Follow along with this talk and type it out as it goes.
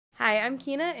Hi, I'm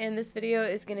Kina, and this video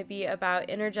is going to be about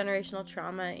intergenerational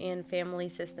trauma and family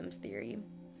systems theory.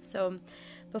 So,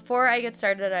 before I get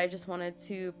started, I just wanted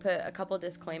to put a couple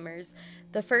disclaimers.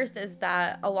 The first is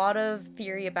that a lot of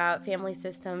theory about family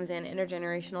systems and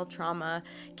intergenerational trauma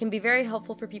can be very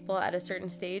helpful for people at a certain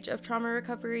stage of trauma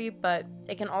recovery, but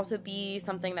it can also be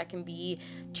something that can be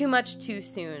too much too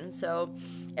soon. So,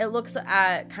 it looks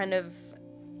at kind of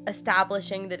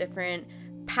establishing the different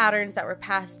patterns that were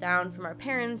passed down from our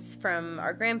parents, from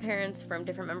our grandparents, from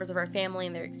different members of our family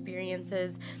and their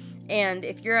experiences. And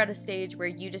if you're at a stage where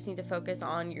you just need to focus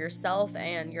on yourself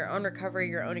and your own recovery,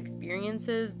 your own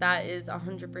experiences, that is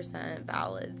 100%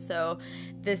 valid. So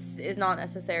this is not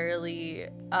necessarily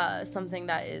something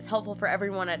that is helpful for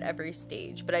everyone at every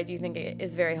stage, but I do think it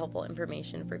is very helpful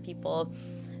information for people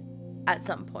at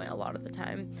some point a lot of the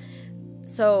time.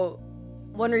 So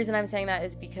one reason I'm saying that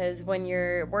is because when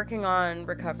you're working on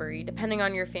recovery, depending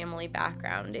on your family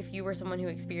background, if you were someone who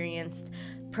experienced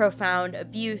profound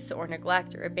abuse or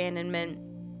neglect or abandonment,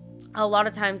 a lot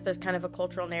of times there's kind of a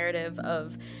cultural narrative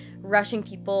of rushing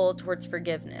people towards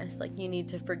forgiveness, like you need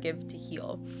to forgive to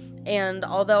heal. And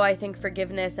although I think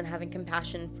forgiveness and having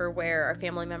compassion for where our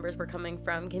family members were coming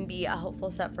from can be a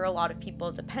helpful step for a lot of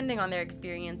people depending on their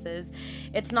experiences,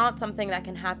 it's not something that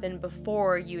can happen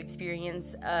before you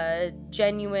experience a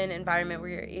genuine environment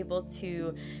where you're able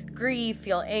to grieve,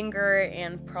 feel anger,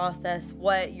 and process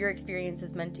what your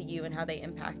experiences meant to you and how they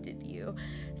impacted you.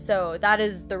 So that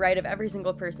is the right of every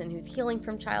single person who's healing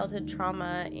from childhood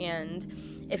trauma,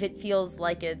 and if it feels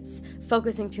like it's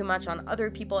focusing too much on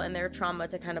other people and their trauma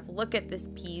to kind of look at this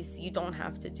piece, you don't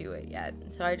have to do it yet.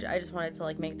 So I just wanted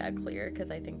to make that clear,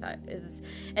 because I think that is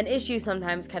an issue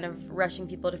sometimes, kind of rushing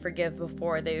people to forgive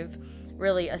before they've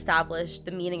really established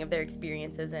the meaning of their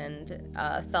experiences and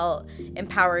felt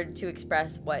empowered to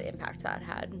express what impact that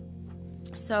had.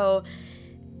 So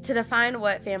to define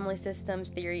what family systems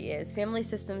theory is, family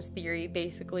systems theory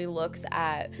basically looks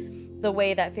at the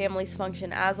way that families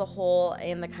function as a whole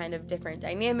and the kind of different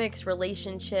dynamics,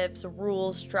 relationships,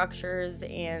 rules, structures,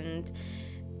 and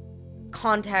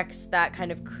contexts that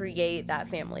kind of create that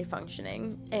family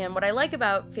functioning. And what I like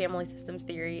about family systems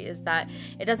theory is that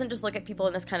it doesn't just look at people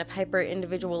in this kind of hyper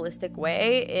individualistic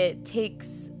way. It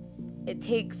takes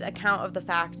account of the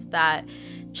fact that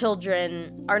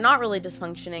children are not really just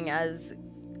functioning as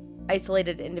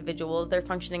isolated individuals, they're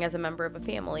functioning as a member of a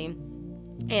family.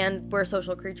 And we're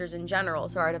social creatures in general,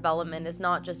 so our development is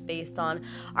not just based on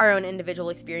our own individual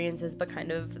experiences, but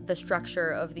kind of the structure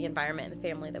of the environment and the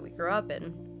family that we grew up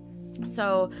in.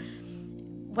 So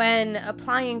when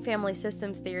applying family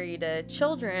systems theory to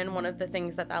children, one of the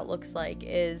things that looks like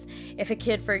is if a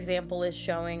kid, for example, is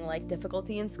showing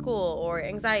difficulty in school or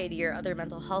anxiety or other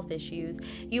mental health issues,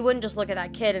 you wouldn't just look at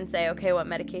that kid and say, okay, what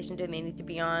medication do they need to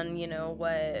be on?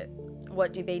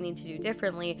 What do they need to do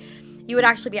differently? You would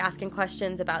actually be asking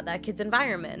questions about that kid's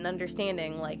environment and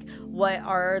understanding what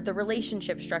are the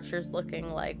relationship structures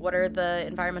looking like, what are the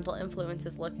environmental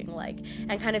influences looking like,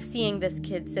 and kind of seeing this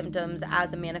kid's symptoms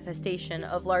as a manifestation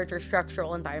of larger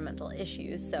structural environmental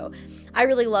issues. So I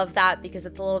really love that because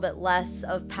it's a little bit less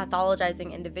of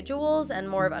pathologizing individuals and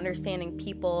more of understanding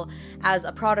people as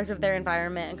a product of their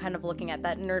environment and kind of looking at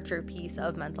that nurture piece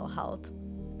of mental health.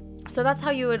 So that's how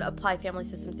you would apply family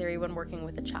system theory when working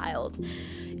with a child.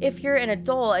 If you're an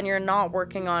adult and you're not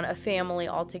working on a family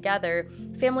altogether,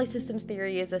 family systems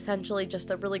theory is essentially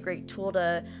just a really great tool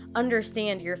to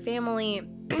understand your family,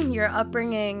 your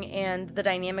upbringing, and the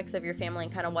dynamics of your family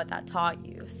and kind of what that taught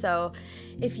you. So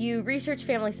if you research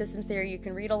family systems theory, you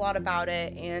can read a lot about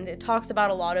it, and it talks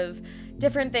about a lot of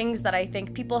different things that I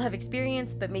think people have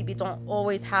experienced but maybe don't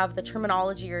always have the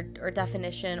terminology or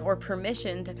definition or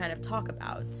permission to kind of talk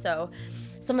about. So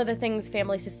some of the things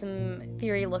family system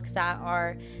theory looks at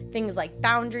are things like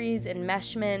boundaries,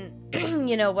 enmeshment,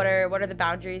 what are the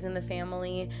boundaries in the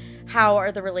family? How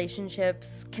are the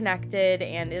relationships connected,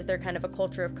 and is there kind of a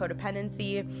culture of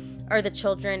codependency? Are the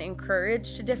children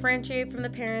encouraged to differentiate from the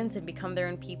parents and become their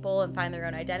own people and find their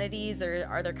own identities, or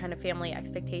are there kind of family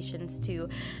expectations to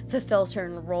fulfill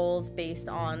certain roles based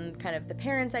on kind of the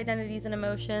parents' identities and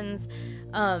emotions?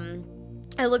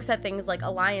 It looks at things like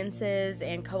alliances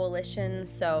and coalitions.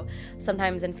 So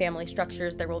sometimes in family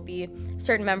structures, there will be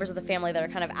certain members of the family that are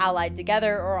kind of allied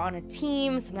together or on a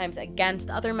team, sometimes against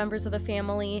other members of the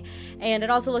family. And it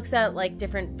also looks at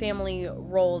different family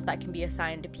roles that can be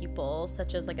assigned to people,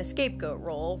 such as a scapegoat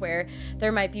role, where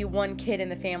there might be one kid in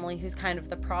the family who's kind of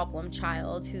the problem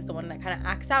child, who's the one that kind of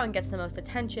acts out and gets the most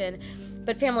attention.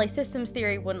 But family systems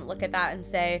theory wouldn't look at that and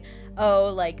say,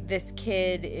 oh, this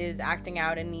kid is acting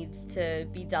out and needs to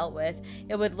be dealt with.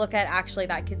 It would look at actually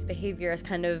that kid's behavior as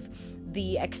kind of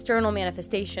the external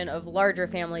manifestation of larger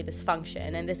family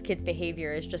dysfunction, and this kid's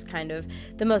behavior is just kind of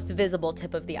the most visible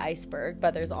tip of the iceberg,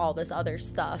 but there's all this other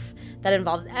stuff that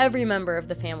involves every member of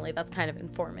the family that's kind of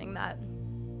informing that.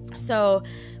 So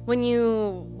when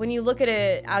you look at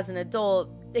it as an adult,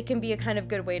 it can be a kind of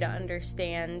good way to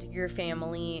understand your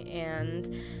family and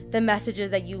the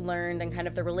messages that you learned and kind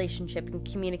of the relationship and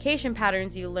communication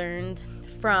patterns you learned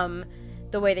from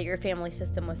the way that your family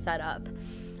system was set up.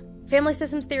 Family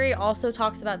systems theory also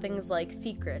talks about things like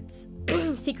secrets,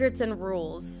 secrets and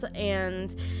rules,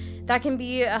 and that can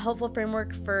be a helpful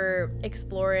framework for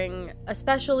exploring,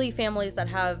 especially families that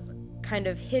have kind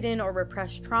of hidden or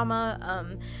repressed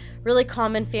trauma. Really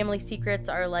common family secrets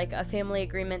are like a family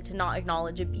agreement to not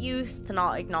acknowledge abuse, to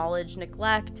not acknowledge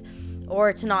neglect,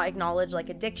 or to not acknowledge like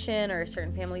addiction or a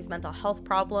certain family's mental health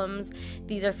problems.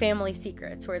 These are family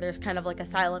secrets where there's kind of like a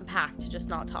silent pact to just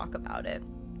not talk about it.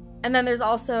 And then there's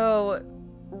also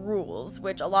rules,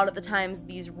 which a lot of the times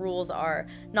these rules are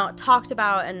not talked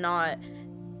about and not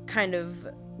kind of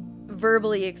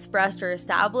verbally expressed or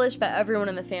established, but everyone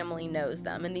in the family knows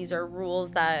them. And these are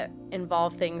rules that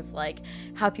involve things like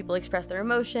how people express their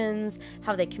emotions,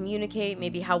 how they communicate,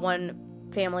 maybe how one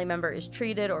family member is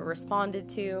treated or responded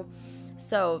to.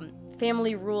 So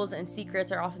family rules and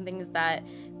secrets are often things that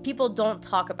people don't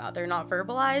talk about. They're not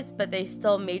verbalized, but they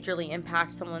still majorly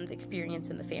impact someone's experience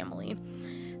in the family.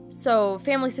 So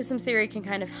family systems theory can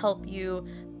kind of help you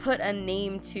put a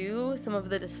name to some of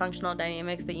the dysfunctional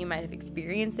dynamics that you might have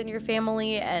experienced in your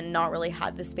family and not really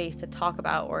had the space to talk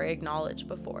about or acknowledge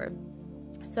before.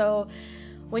 So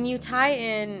when you tie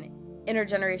in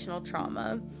intergenerational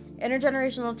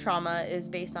trauma is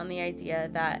based on the idea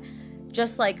that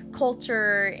just like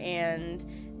culture and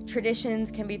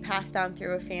traditions can be passed down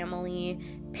through a family,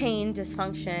 pain,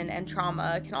 dysfunction, and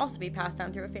trauma can also be passed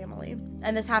down through a family.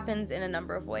 And this happens in a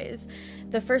number of ways.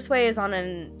 The first way is on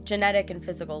a genetic and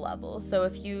physical level. So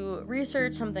if you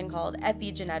research something called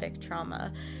epigenetic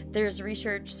trauma, there's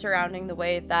research surrounding the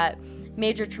way that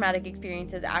major traumatic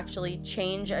experiences actually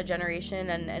change a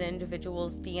generation and an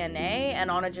individual's DNA,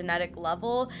 and on a genetic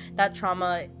level, that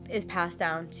trauma is passed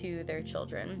down to their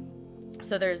children.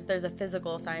 So there's a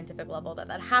physical scientific level that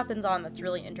happens on that's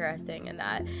really interesting and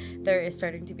that there is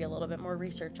starting to be a little bit more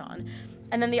research on.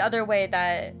 And then the other way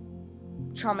that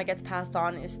trauma gets passed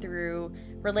on is through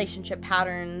relationship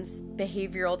patterns,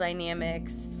 behavioral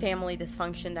dynamics, family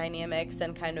dysfunction dynamics,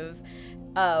 and kind of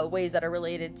ways that are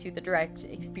related to the direct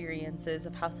experiences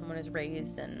of how someone is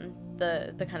raised and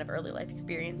the kind of early life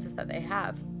experiences that they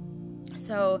have.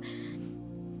 So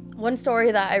one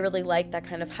story that I really like that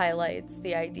kind of highlights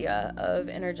the idea of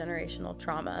intergenerational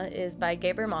trauma is by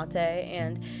Gabor Mate,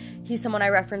 and he's someone I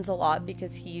reference a lot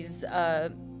because he's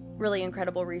a really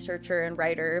incredible researcher and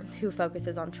writer who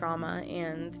focuses on trauma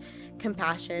and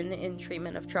compassion in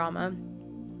treatment of trauma.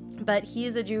 But he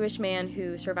is a Jewish man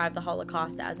who survived the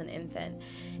Holocaust as an infant,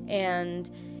 and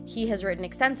he has written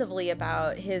extensively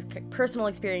about his personal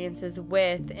experiences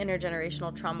with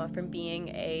intergenerational trauma from being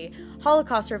a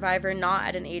Holocaust survivor, not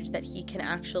at an age that he can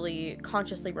actually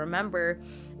consciously remember,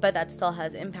 but that still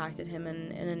has impacted him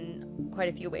in quite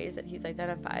a few ways that he's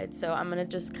identified. So I'm going to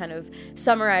just kind of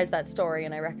summarize that story,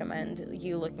 and I recommend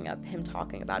you looking up him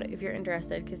talking about it if you're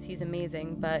interested, because he's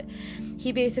amazing. But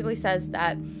he basically says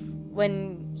that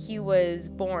when he was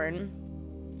born,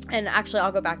 and actually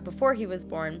I'll go back before he was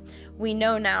born, we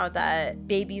know now that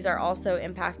babies are also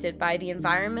impacted by the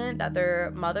environment that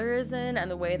their mother is in and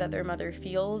the way that their mother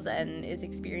feels and is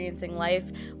experiencing life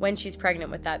when she's pregnant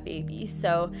with that baby.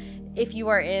 So if you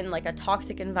are in like a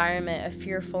toxic environment, a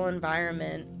fearful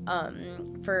environment,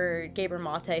 for Gabor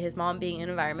Mate, his mom being in an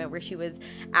environment where she was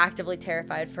actively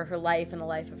terrified for her life and the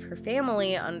life of her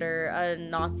family under a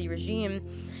Nazi regime,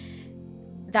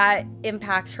 that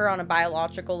impacts her on a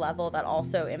biological level, that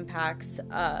also impacts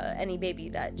any baby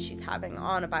that she's having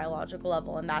on a biological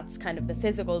level, and that's kind of the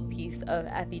physical piece of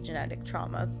epigenetic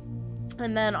trauma.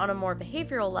 And then on a more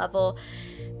behavioral level,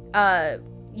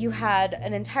 you had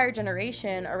an entire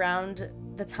generation around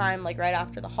the time, like right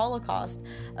after the Holocaust,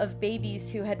 of babies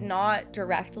who had not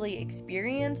directly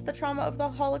experienced the trauma of the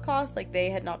Holocaust, like they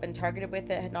had not been targeted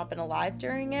with it, had not been alive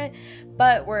during it,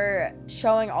 but were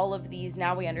showing all of these,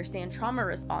 now we understand, trauma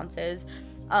responses.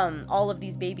 All of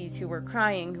these babies who were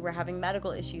crying, who were having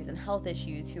medical issues and health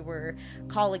issues, who were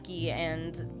colicky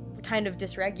and kind of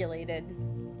dysregulated.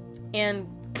 And,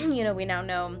 you know, we now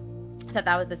know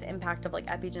that was this impact of like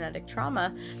epigenetic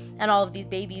trauma, and all of these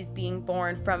babies being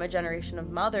born from a generation of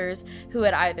mothers who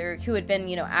had been,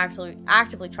 you know,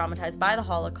 actively traumatized by the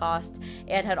Holocaust,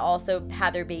 and had also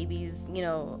had their babies, you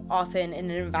know, often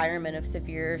in an environment of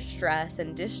severe stress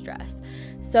and distress.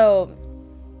 So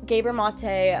Gabor Mate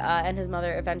and his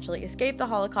mother eventually escaped the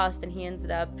Holocaust, and he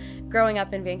ended up growing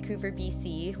up in Vancouver,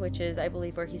 BC, which is, I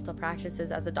believe, where he still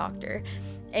practices as a doctor.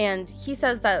 And he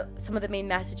says that some of the main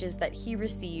messages that he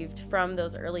received from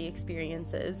those early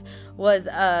experiences was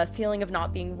a feeling of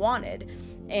not being wanted.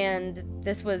 And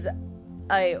this was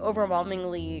a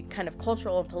overwhelmingly kind of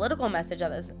cultural and political message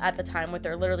at the time, with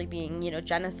there literally being,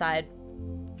 genocide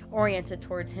oriented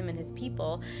towards him and his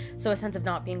people. So a sense of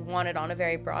not being wanted on a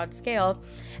very broad scale.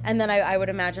 And then I would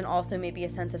imagine also maybe a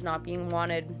sense of not being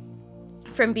wanted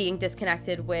from being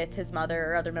disconnected with his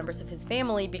mother or other members of his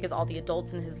family, because all the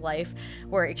adults in his life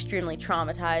were extremely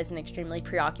traumatized and extremely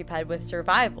preoccupied with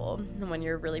survival. And when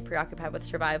you're really preoccupied with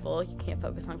survival, you can't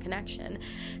focus on connection.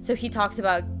 So he talks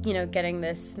about, getting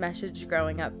this message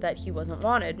growing up that he wasn't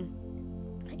wanted.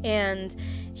 And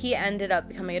he ended up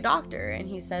becoming a doctor, and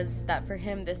he says that for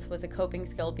him this was a coping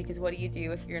skill, because what do you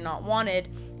do if you're not wanted?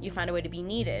 You find a way to be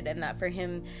needed. And that for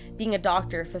him, being a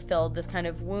doctor fulfilled this kind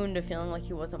of wound of feeling like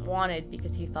he wasn't wanted,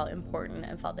 because he felt important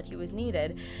and felt that he was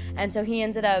needed. And so he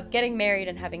ended up getting married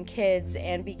and having kids,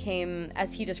 and became,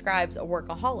 as he describes, a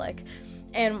workaholic.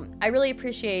 And I really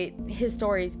appreciate his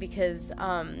stories because,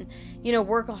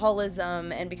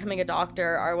 workaholism and becoming a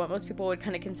doctor are what most people would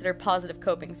kind of consider positive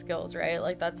coping skills, right?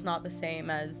 Like, that's not the same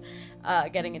as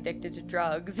getting addicted to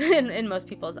drugs in most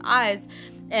people's eyes,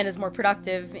 and is more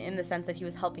productive in the sense that he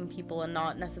was helping people and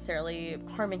not necessarily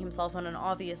harming himself on an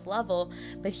obvious level.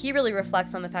 But he really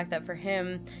reflects on the fact that for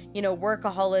him,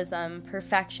 workaholism,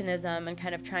 perfectionism, and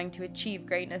kind of trying to achieve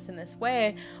greatness in this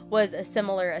way was a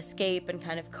similar escape and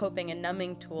kind of coping and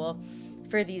numbing tool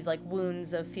for these like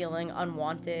wounds of feeling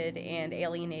unwanted and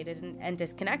alienated and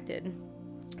disconnected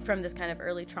from this kind of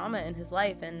early trauma in his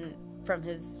life and from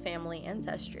his family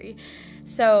ancestry.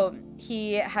 So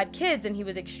he had kids, and he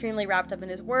was extremely wrapped up in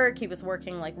his work. He was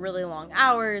working like really long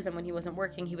hours, and when he wasn't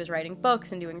working, he was writing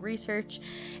books and doing research.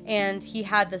 And he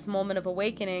had this moment of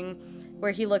awakening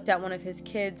where he looked at one of his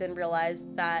kids and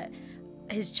realized that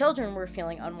his children were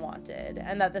feeling unwanted,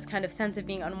 and that this kind of sense of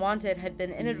being unwanted had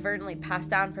been inadvertently passed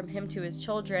down from him to his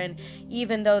children,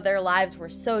 even though their lives were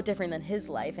so different than his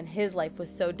life, and his life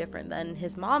was so different than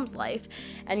his mom's life.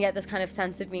 And yet this kind of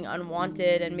sense of being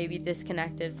unwanted and maybe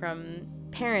disconnected from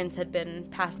parents had been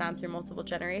passed down through multiple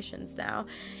generations now.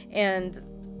 And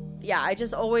yeah, I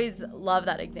just always love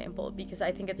that example, because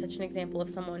I think it's such an example of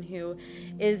someone who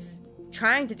is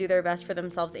trying to do their best for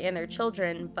themselves and their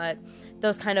children, but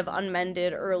those kind of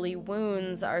unmended early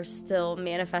wounds are still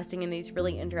manifesting in these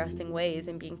really interesting ways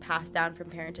and being passed down from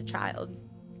parent to child.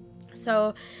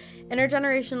 So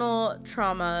intergenerational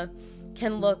trauma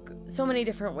can look so many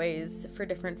different ways for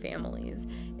different families.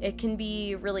 It can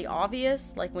be really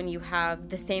obvious, like when you have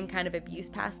the same kind of abuse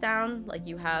passed down, like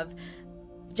you have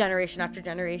generation after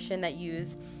generation that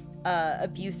use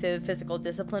abusive physical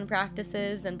discipline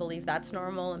practices and believe that's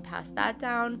normal and pass that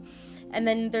down. And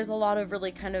then there's a lot of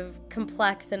really kind of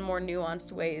complex and more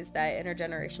nuanced ways that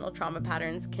intergenerational trauma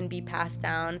patterns can be passed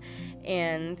down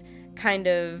and kind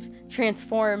of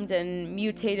transformed and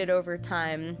mutated over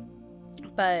time,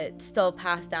 but still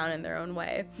passed down in their own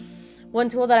way. One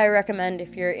tool that I recommend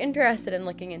if you're interested in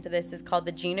looking into this is called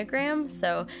the genogram.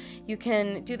 So you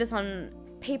can do this on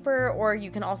paper, or you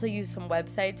can also use some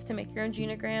websites to make your own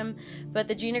genogram. But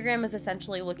the genogram is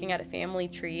essentially looking at a family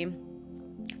tree,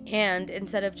 and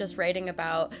instead of just writing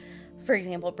about, for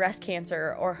example, breast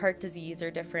cancer or heart disease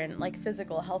or different like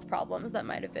physical health problems that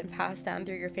might have been passed down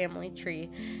through your family tree,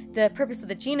 the purpose of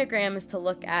the genogram is to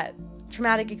look at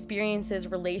traumatic experiences,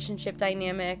 relationship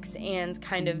dynamics, and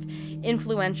kind of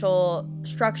influential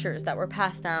structures that were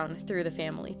passed down through the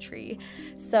family tree.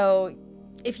 So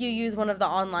if you use one of the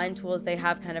online tools, they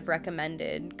have kind of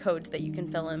recommended codes that you can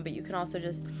fill in, but you can also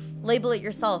just label it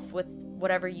yourself with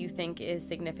whatever you think is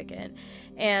significant.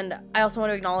 And I also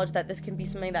want to acknowledge that this can be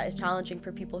something that is challenging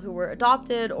for people who were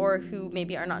adopted or who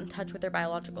maybe are not in touch with their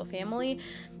biological family.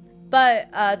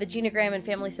 But the genogram and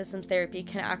family systems therapy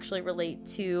can actually relate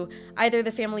to either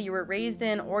the family you were raised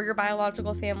in or your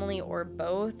biological family, or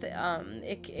both.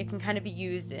 It can kind of be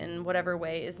used in whatever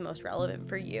way is most relevant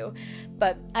for you.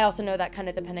 But I also know that kind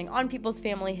of depending on people's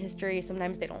family history,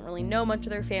 sometimes they don't really know much of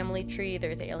their family tree.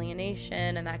 There's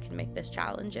alienation, and that can make this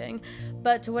challenging.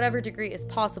 But to whatever degree is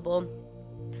possible,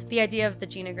 the idea of the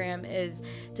genogram is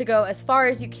to go as far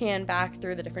as you can back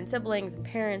through the different siblings and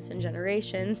parents and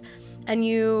generations, and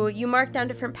you mark down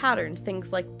different patterns,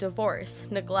 things like divorce,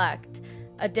 neglect,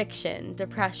 addiction,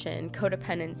 depression,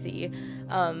 codependency.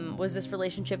 Was this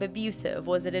relationship abusive?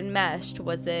 Was it enmeshed?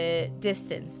 Was it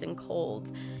distanced and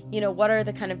cold? What are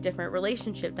the kind of different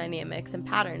relationship dynamics and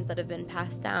patterns that have been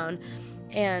passed down?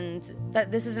 And that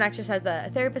this is an exercise that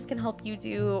a therapist can help you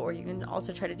do, or you can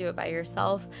also try to do it by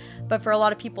yourself. But for a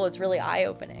lot of people, it's really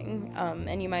eye-opening,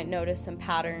 and you might notice some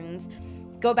patterns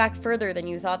go back further than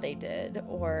you thought they did,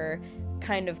 or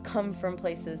kind of come from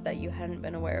places that you hadn't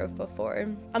been aware of before.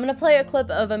 I'm gonna play a clip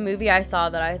of a movie I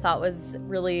saw that I thought was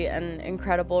really an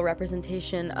incredible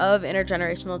representation of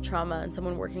intergenerational trauma and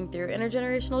someone working through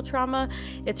intergenerational trauma.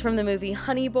 It's from the movie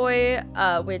Honey Boy,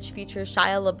 which features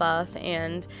Shia Labeouf,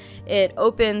 and it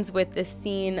opens with this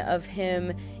scene of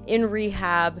him in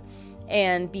rehab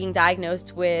and being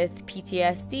diagnosed with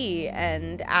PTSD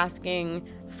and asking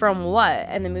from what,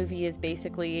 and the movie is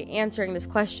basically answering this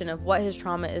question of what his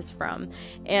trauma is from.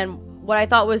 And what I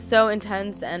thought was so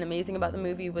intense and amazing about the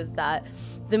movie was that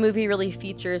the movie really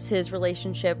features his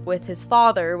relationship with his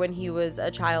father when he was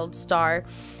a child star,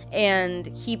 and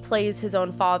he plays his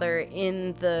own father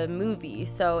in the movie.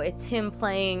 So it's him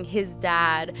playing his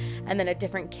dad, and then a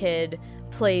different kid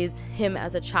plays him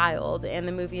as a child, and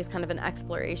the movie is kind of an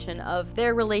exploration of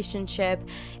their relationship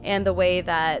and the way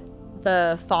that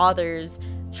the father's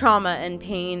trauma and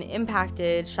pain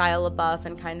impacted Shia LaBeouf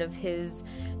and kind of his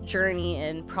journey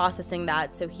in processing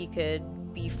that so he could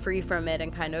be free from it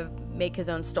and kind of make his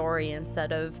own story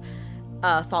instead of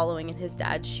following in his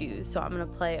dad's shoes. So I'm gonna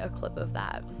play a clip of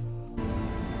that.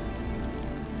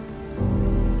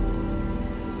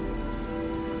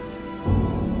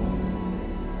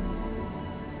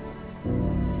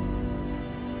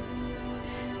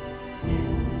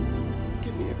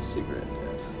 Give me a cigarette,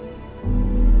 Dad.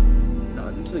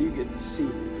 Not until you get the scene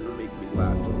you're gonna make me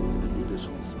laugh, or we're gonna do this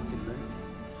whole fucking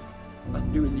night.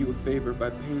 I'm doing you a favor by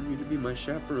paying you to be my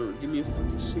chaperone. Give me a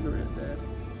fucking cigarette, Dad.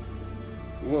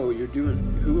 Whoa, you're doing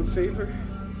who a favor?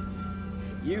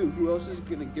 You. Who else is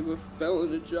gonna give a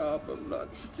felon a job? I'm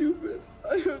not stupid.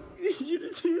 I don't need you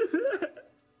to do that.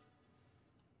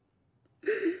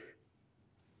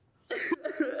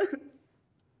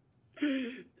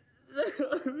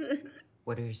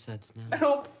 What are your sets now? I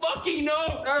don't fucking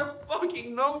know! Not a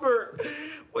fucking number!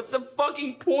 What's the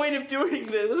fucking point of doing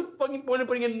this? What's the fucking point of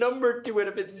putting a number to it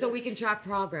if it's... So we can track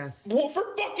progress. Well, for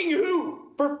fucking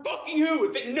who? For fucking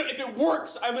who? If it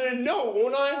works, I'm gonna know,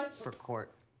 won't I? For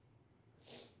court.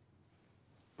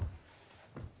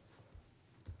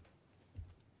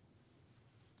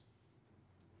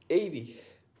 $80.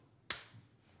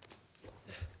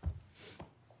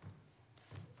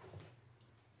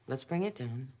 Let's bring it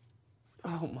down.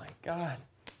 Oh my God.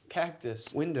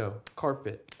 Cactus, window,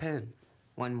 carpet, pen.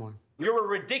 One more. You're a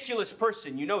ridiculous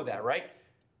person, you know that, right?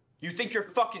 You think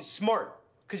you're fucking smart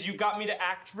because you got me to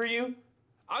act for you?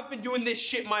 I've been doing this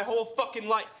shit my whole fucking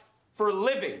life for a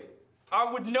living. I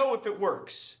would know if it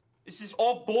works. This is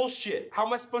all bullshit. How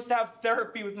am I supposed to have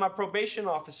therapy with my probation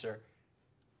officer?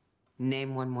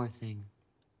 Name one more thing.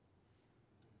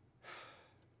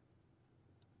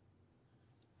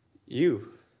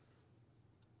 You.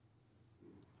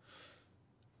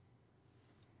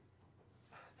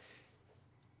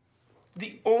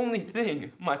 The only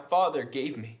thing my father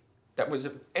gave me that was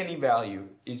of any value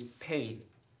is pain.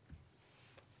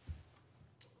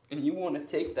 And you want to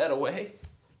take that away?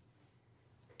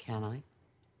 Can I?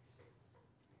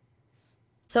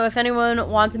 So if anyone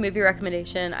wants a movie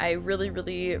recommendation, I really,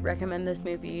 really recommend this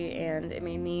movie, and it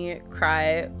made me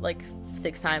cry like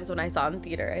 6 times when I saw it in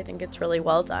theater. I think it's really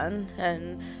well done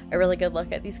and a really good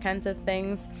look at these kinds of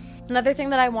things. Another thing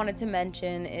that I wanted to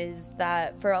mention is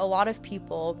that for a lot of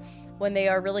people, when they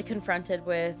are really confronted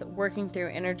with working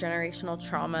through intergenerational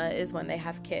trauma is when they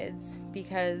have kids,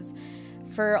 because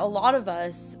for a lot of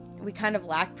us, we kind of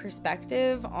lack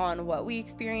perspective on what we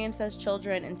experienced as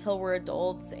children until we're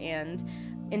adults and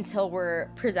until we're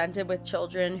presented with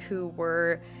children who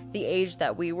were the age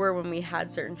that we were when we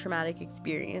had certain traumatic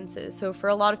experiences. So for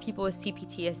a lot of people with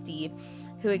CPTSD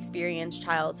who experience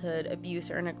childhood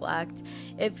abuse or neglect,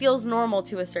 it feels normal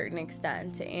to a certain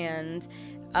extent, and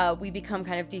we become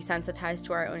kind of desensitized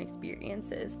to our own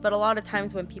experiences. But a lot of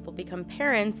times when people become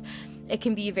parents, it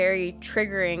can be very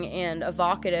triggering and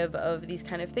evocative of these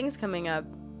kind of things coming up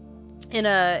in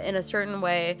a certain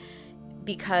way,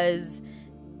 because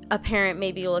a parent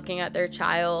may be looking at their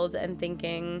child and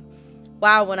thinking,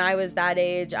 wow, when I was that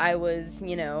age, I was,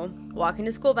 walking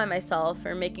to school by myself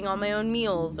or making all my own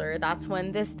meals, or that's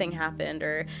when this thing happened,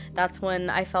 or that's when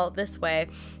I felt this way.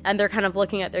 And they're kind of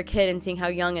looking at their kid and seeing how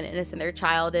young and innocent their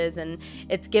child is, and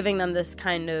it's giving them this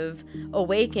kind of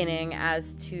awakening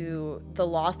as to the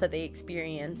loss that they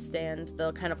experienced and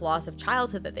the kind of loss of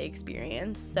childhood that they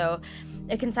experienced. So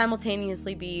it can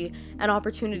simultaneously be an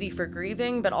opportunity for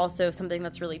grieving, but also something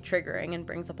that's really triggering and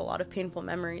brings up a lot of painful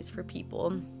memories for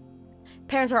people.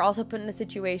 parents are also put in a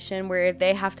situation where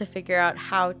they have to figure out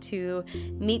how to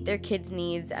meet their kids'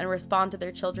 needs and respond to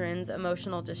their children's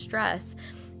emotional distress.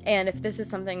 And if this is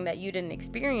something that you didn't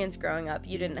experience growing up,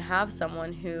 you didn't have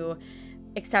someone who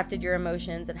accepted your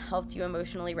emotions and helped you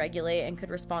emotionally regulate and could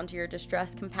respond to your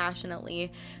distress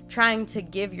compassionately, trying to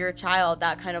give your child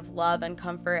that kind of love and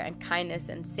comfort and kindness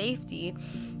and safety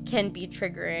can be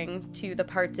triggering to the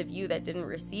parts of you that didn't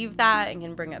receive that, and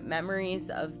can bring up memories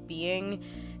of being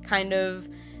kind of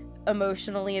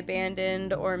emotionally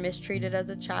abandoned or mistreated as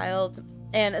a child.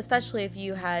 And especially if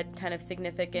you had kind of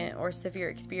significant or severe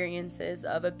experiences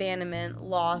of abandonment,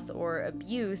 loss, or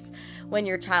abuse, when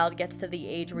your child gets to the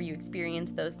age where you experience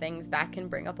those things, that can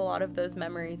bring up a lot of those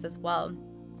memories as well.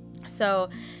 So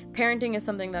parenting is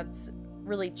something that's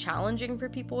really challenging for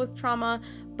people with trauma,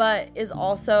 but is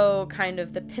also kind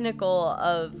of the pinnacle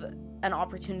of an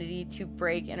opportunity to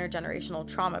break intergenerational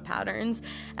trauma patterns.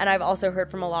 And I've also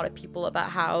heard from a lot of people about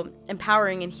how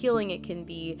empowering and healing it can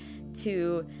be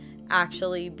to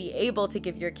actually be able to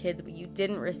give your kids what you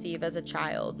didn't receive as a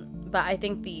child. But I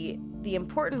think the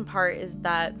important part is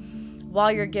that while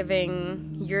you're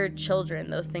giving your children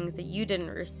those things that you didn't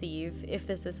receive, if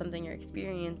this is something you're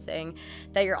experiencing,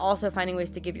 that you're also finding ways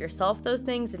to give yourself those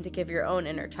things and to give your own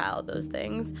inner child those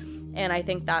things. And I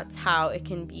think that's how it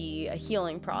can be a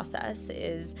healing process,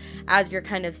 is as you're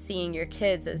kind of seeing your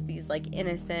kids as these like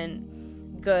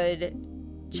innocent, good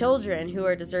children who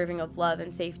are deserving of love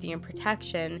and safety and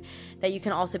protection, that you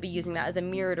can also be using that as a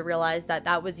mirror to realize that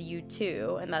that was you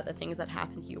too, and that the things that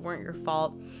happened to you weren't your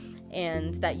fault,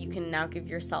 and that you can now give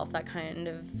yourself that kind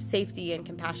of safety and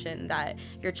compassion that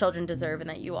your children deserve and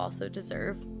that you also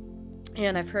deserve.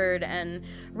 And I've heard and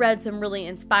read some really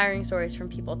inspiring stories from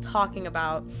people talking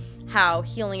about how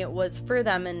healing it was for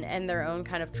them and their own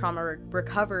kind of trauma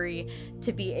recovery,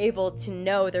 to be able to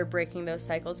know they're breaking those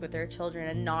cycles with their children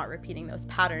and not repeating those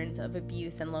patterns of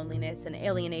abuse and loneliness and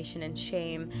alienation and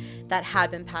shame that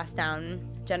had been passed down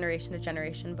generation to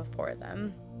generation before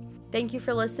them. Thank you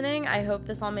for listening. I hope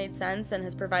this all made sense and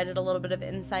has provided a little bit of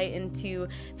insight into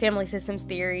family systems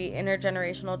theory,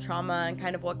 intergenerational trauma, and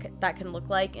kind of what that can look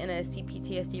like in a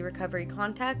CPTSD recovery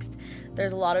context.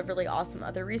 There's a lot of really awesome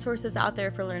other resources out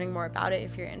there for learning more about it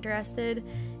if you're interested.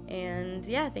 And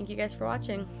yeah, thank you guys for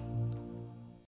watching.